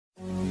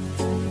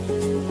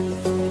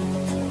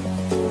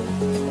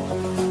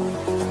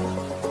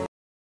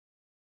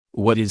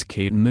What is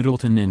Kate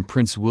Middleton and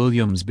Prince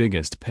William's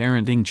biggest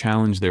parenting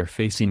challenge they're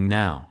facing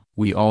now?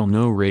 We all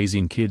know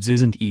raising kids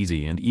isn't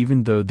easy, and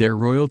even though they're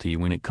royalty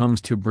when it comes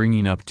to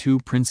bringing up two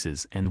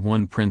princes and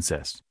one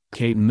princess,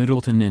 Kate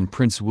Middleton and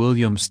Prince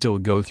William still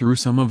go through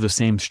some of the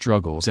same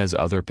struggles as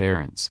other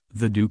parents.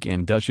 The Duke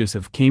and Duchess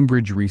of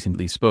Cambridge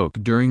recently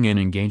spoke during an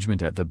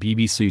engagement at the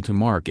BBC to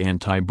mark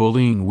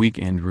Anti-Bullying Week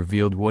and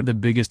revealed what the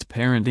biggest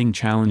parenting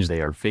challenge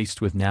they are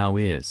faced with now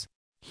is.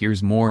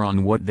 Here's more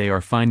on what they are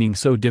finding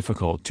so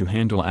difficult to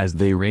handle as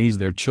they raise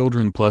their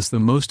children, plus the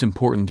most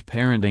important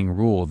parenting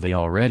rule they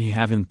already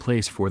have in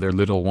place for their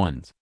little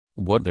ones.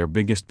 What their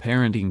biggest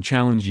parenting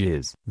challenge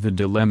is. The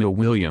dilemma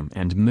William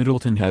and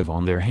Middleton have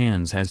on their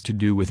hands has to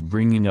do with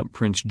bringing up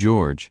Prince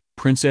George,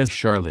 Princess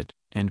Charlotte,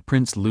 and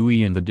Prince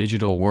Louis in the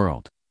digital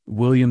world.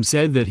 William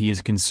said that he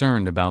is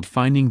concerned about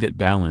finding that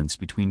balance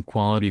between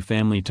quality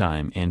family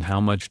time and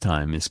how much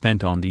time is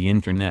spent on the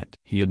internet.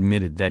 He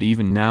admitted that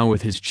even now,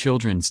 with his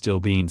children still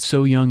being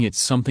so young, it's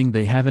something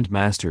they haven't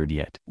mastered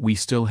yet. "We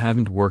still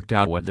haven't worked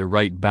out what the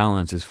right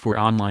balance is for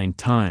online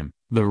time,"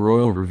 the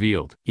royal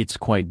revealed. "It's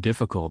quite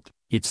difficult.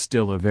 It's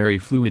still a very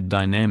fluid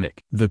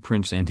dynamic." The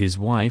prince and his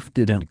wife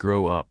didn't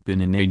grow up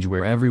in an age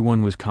where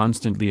everyone was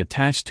constantly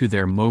attached to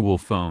their mobile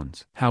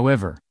phones.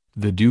 However,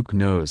 the Duke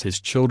knows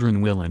his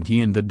children will, and he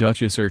and the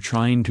Duchess are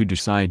trying to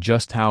decide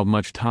just how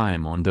much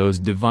time on those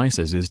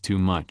devices is too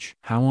much.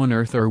 "How on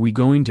earth are we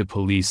going to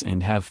police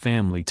and have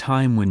family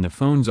time when the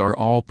phones are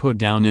all put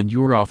down and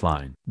you're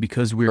offline?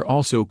 Because we're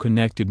all so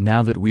connected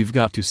now that we've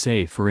got to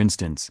say, for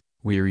instance,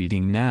 we're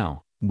eating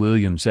now,"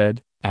 William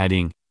said,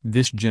 adding,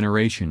 "This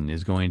generation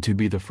is going to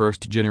be the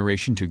first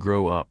generation to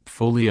grow up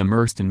fully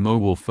immersed in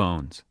mobile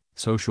phones,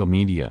 social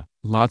media,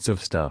 lots of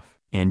stuff.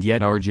 And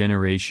yet our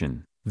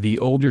generation, the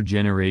older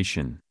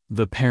generation,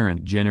 the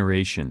parent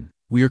generation,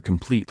 we're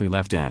completely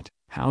left at.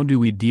 How do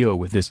we deal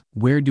with this?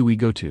 Where do we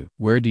go to?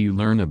 Where do you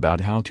learn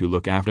about how to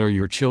look after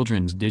your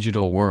children's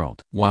digital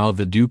world?" While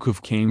the Duke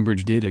of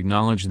Cambridge did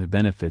acknowledge the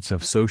benefits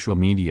of social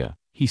media,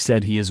 he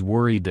said he is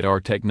worried that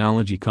our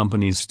technology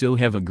companies still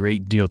have a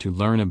great deal to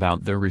learn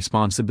about the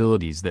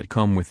responsibilities that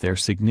come with their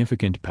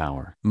significant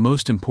power.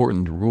 Most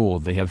important rule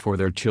they have for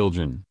their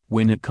children.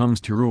 When it comes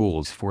to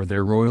rules for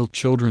their royal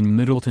children,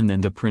 Middleton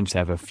and the prince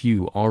have a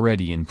few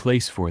already in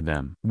place for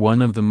them.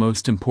 One of the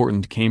most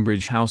important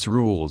Cambridge House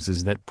rules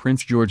is that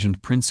Prince George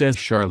and Princess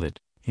Charlotte,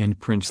 and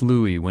Prince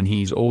Louis when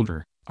he's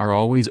older, are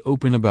always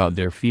open about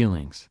their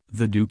feelings.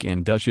 The Duke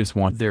and Duchess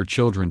want their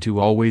children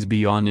to always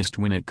be honest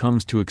when it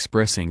comes to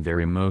expressing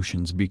their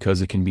emotions,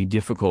 because it can be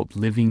difficult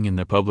living in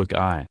the public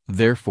eye.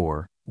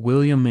 Therefore,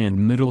 William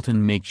and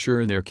Middleton make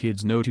sure their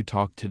kids know to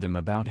talk to them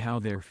about how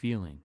they're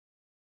feeling.